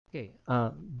Okay,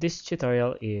 this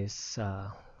tutorial is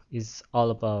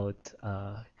all about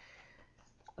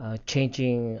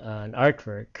changing an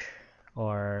artwork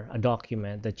or a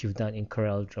document that you've done in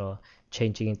CorelDraw,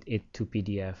 changing it to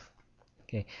PDF.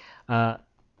 Okay, uh,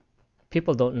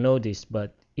 people don't know this,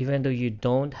 but even though you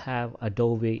don't have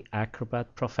Adobe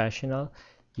Acrobat Professional,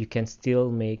 you can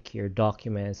still make your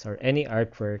documents or any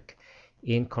artwork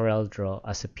in CorelDRAW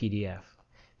as a PDF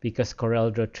because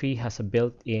CorelDRAW 3 has a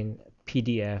built-in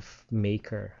PDF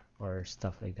maker or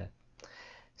stuff like that.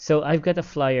 So I've got a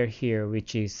flyer here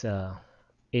which is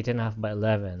 8.5 by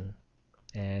 11,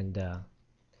 and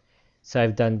so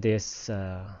I've done this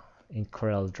in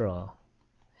CorelDRAW.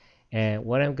 And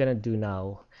what I'm gonna do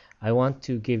now, I want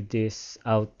to give this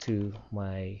out to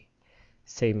my,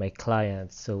 say, my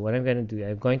clients. So what I'm gonna do,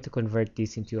 I'm going to convert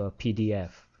this into a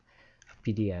PDF.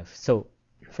 So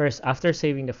first, after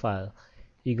saving the file,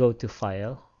 you go to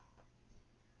File,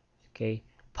 okay,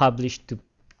 Publish to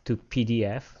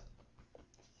PDF,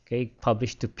 okay,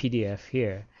 Publish to PDF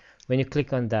here. When you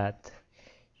click on that,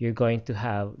 you're going to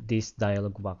have this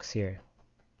dialog box here.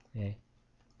 Okay.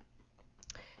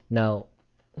 Now,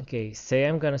 okay, say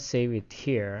I'm gonna save it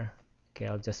here. Okay,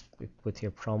 I'll just put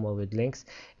here promo with links.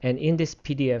 And in this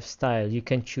PDF style, you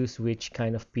can choose which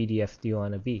kind of PDF do you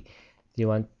want to be. Do you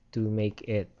want to make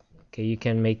it, okay, you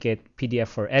can make it PDF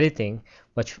for editing,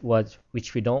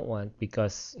 which we don't want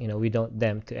because, you know, we don't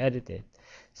them to edit it.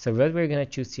 So what we're gonna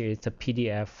choose here is a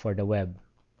PDF for the web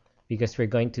because we're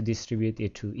going to distribute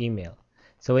it through email.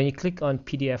 So when you click on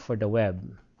PDF for the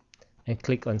web and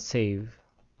click on save,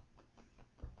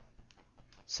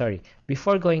 sorry,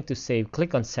 before going to save,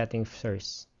 click on settings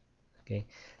first. Okay,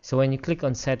 so when you click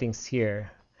on settings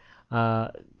here, uh,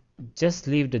 just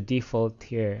leave the default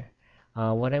here.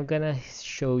 What I'm gonna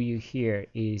show you here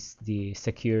is the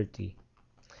security.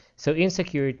 So in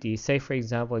security, say for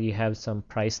example you have some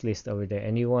price list over there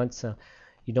and you want some,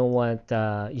 you don't want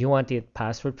you want it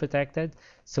password protected.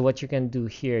 So what you can do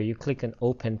here, you click on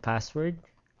open password.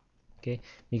 Okay,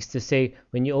 means to say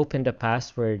when you open the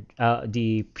password,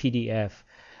 the PDF,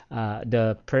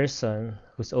 the person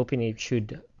who's opening it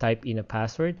should type in a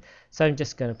password. So I'm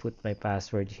just gonna put my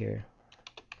password here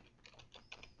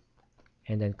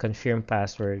and then confirm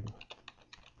password.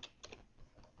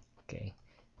 Okay,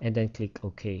 and then click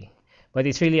OK. But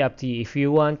it's really up to you. If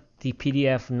you want the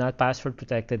PDF not password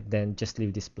protected, then just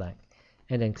leave this blank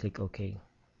and then click OK.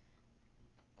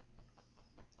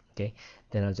 Okay,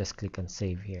 then I'll just click on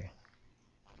save here.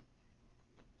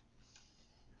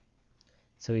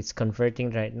 So it's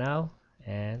converting right now,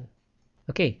 and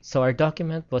okay, so our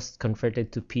document was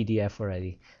converted to PDF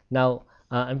already. Now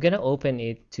I'm gonna open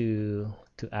it to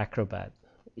Acrobat.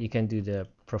 You can do the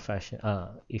professional.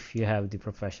 If you have the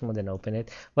professional, then open it.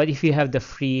 But if you have the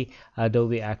free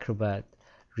Adobe Acrobat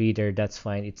Reader, that's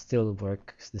fine. It still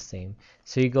works the same.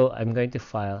 So you go. I'm going to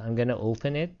File. I'm gonna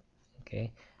open it.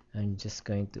 Okay, I'm just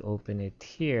going to open it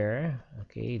here.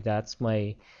 Okay, that's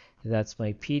my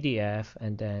PDF.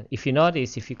 And then if you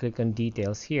notice, if you click on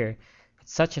details here,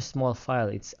 it's such a small file.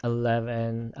 It's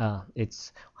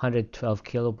 112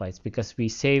 kilobytes because we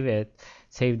save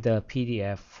the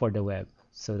PDF for the web.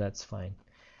 So that's fine.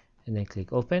 And then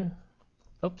click open.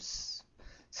 Oops.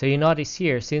 So you notice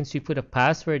here, since we put a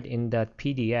password in that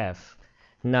PDF,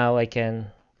 now I can,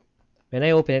 when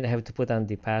I open it, I have to put down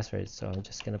the password. So I'm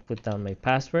just gonna put down my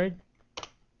password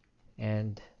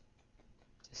and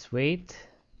just wait.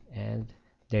 And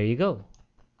there you go.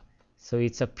 So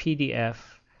it's a PDF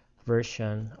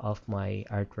version of my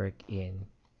artwork in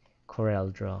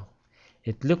CorelDRAW.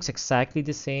 It looks exactly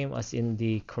the same as in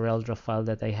the CorelDRAW file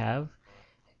that I have,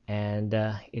 and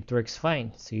it works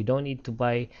fine. So you don't need to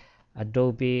buy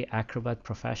Adobe Acrobat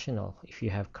Professional if you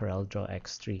have CorelDRAW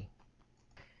X3.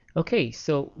 Okay,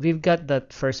 so we've got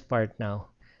that first part now.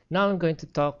 Now I'm going to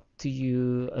talk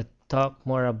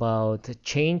more about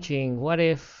changing. What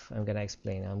if I'm gonna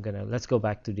explain? Let's go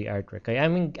back to the artwork. Okay,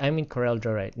 I'm in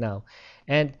CorelDRAW right now,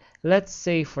 and let's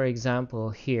say for example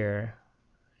here,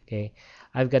 okay,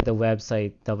 I've got the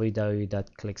website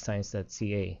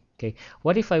www.clickscience.ca. Okay,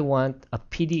 what if I want a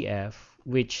PDF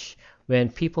which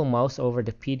when people mouse over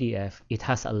the PDF, it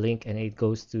has a link and it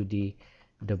goes to the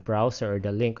browser or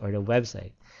the link or the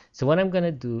website. So what I'm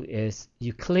gonna do is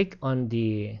you click on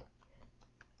the,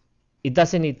 it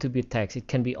doesn't need to be text, it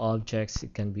can be objects,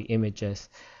 it can be images.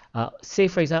 Say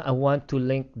for example I want to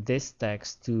link this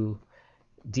text to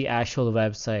the actual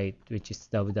website, which is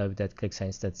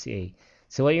www.clickscience.ca.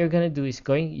 So what you're going to do is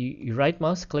you right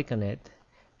mouse click on it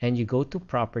and you go to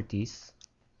properties.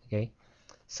 Okay,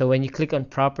 so when you click on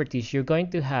properties, you're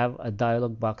going to have a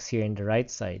dialog box here in the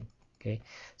right side. Okay,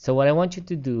 so what I want you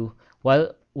to do,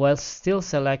 while while still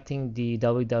selecting the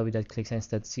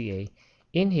www.clickscience.ca,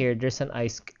 in here there's an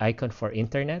icon for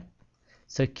internet.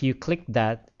 So you click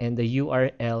that, and the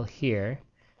URL here,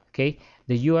 okay,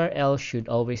 the URL should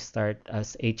always start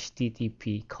as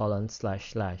http://.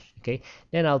 Okay,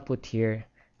 then I'll put here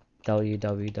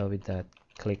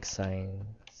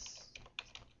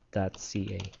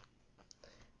www.clickscience.ca.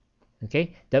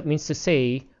 Okay, that means to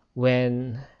say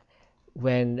when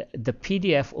the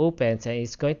PDF opens and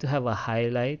it's going to have a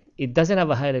highlight, it doesn't have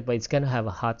a highlight, but it's going to have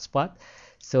a hotspot.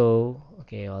 So,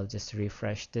 okay, I'll just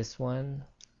refresh this one.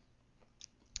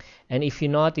 And if you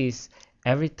notice,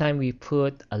 every time we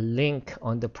put a link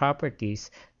on the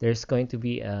properties, there's going to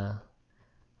be a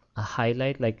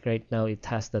highlight. Like right now, it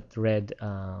has that red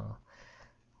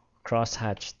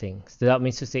crosshatch thing. So that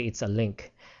means to say it's a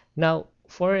link. Now,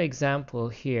 for example,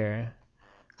 here,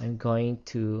 I'm going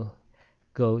to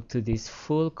go to this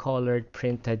full colored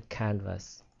printed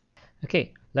canvas.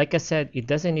 Okay, like I said, it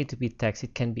doesn't need to be text,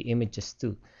 it can be images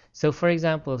too. So for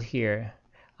example, here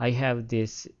I have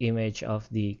this image of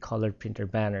the colored printer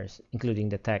banners, including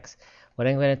the text. What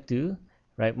I'm going to do,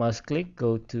 right mouse click,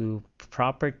 go to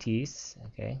properties.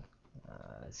 Okay,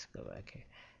 let's go back here.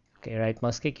 Okay, right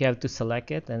mouse click, you have to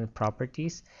select it and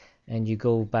properties, and you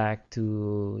go back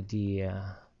to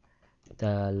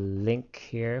the link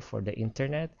here for the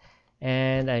internet,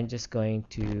 and I'm just going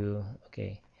to,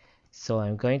 okay, so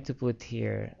I'm going to put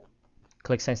here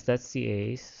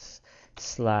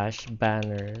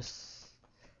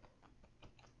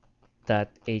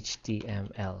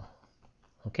clickscience.ca/banners.html.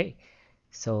 Okay,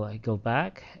 so I go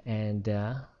back, and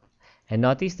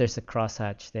notice there's a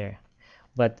crosshatch there,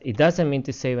 but it doesn't mean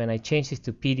to say when I change this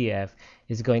to PDF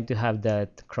it's going to have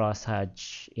that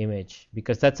crosshatch image,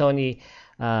 because that's only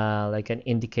like an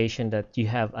indication that you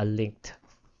have a linked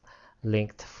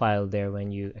file there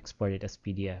when you export it as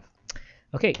PDF.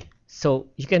 Okay, so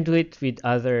you can do it with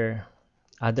other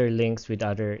links, with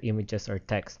other images or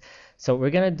text. So what we're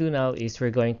gonna do now is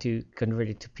we're going to convert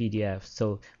it to PDF.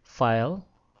 So file,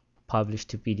 publish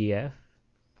to PDF,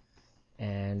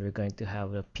 and we're going to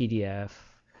have a PDF.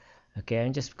 Okay,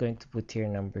 I'm just going to put here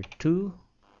number 2.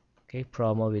 Okay,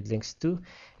 promo with links to,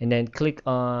 and then click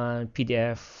on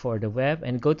PDF for the web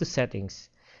and go to settings.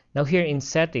 Now here in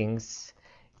settings,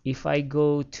 if I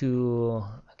go to,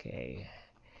 okay,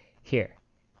 here,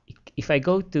 if I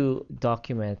go to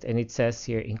document and it says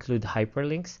here include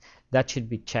hyperlinks, that should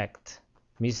be checked.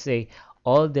 You say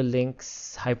all the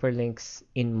links, hyperlinks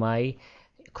in my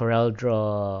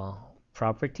CorelDraw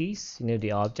properties,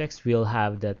 the objects, will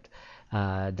have that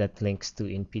links to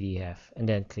in PDF, and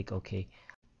then click OK.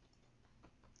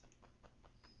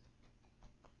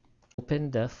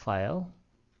 Open the file,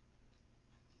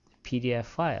 PDF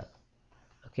file.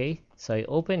 Okay, so I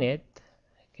open it,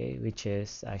 okay, which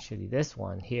is actually this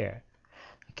one here.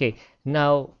 Okay,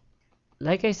 now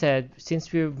like I said,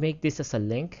 since we make this as a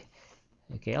link,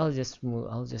 okay, I'll just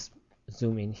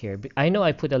zoom in here. I know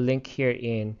I put a link here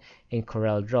in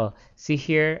CorelDraw. See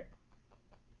here,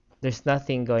 there's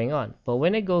nothing going on, but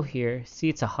when I go here, see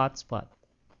it's a hotspot.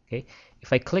 Okay,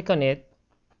 if I click on it,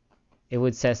 it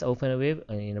would says open a web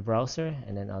in a browser,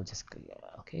 and then I'll just click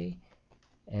okay,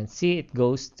 and see it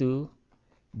goes to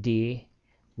the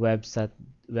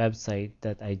website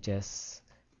that I just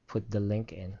put the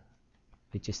link in,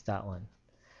 which is that one.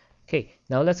 Okay,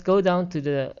 now let's go down to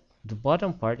the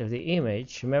bottom part of the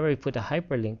image. Remember, we put a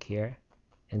hyperlink here,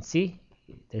 and see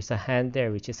there's a hand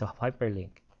there, which is a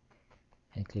hyperlink,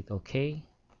 and click OK.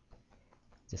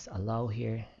 Just allow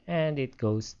here, and it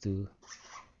goes to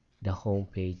the home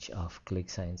page of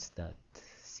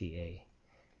clickscience.ca,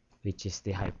 which is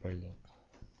the hyperlink.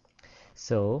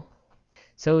 So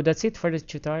that's it for the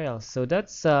tutorial. So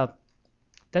that's a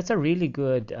really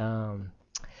good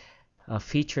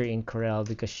feature in Corel,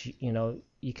 because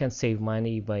you can save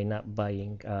money by not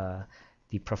buying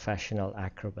the professional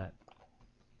Acrobat.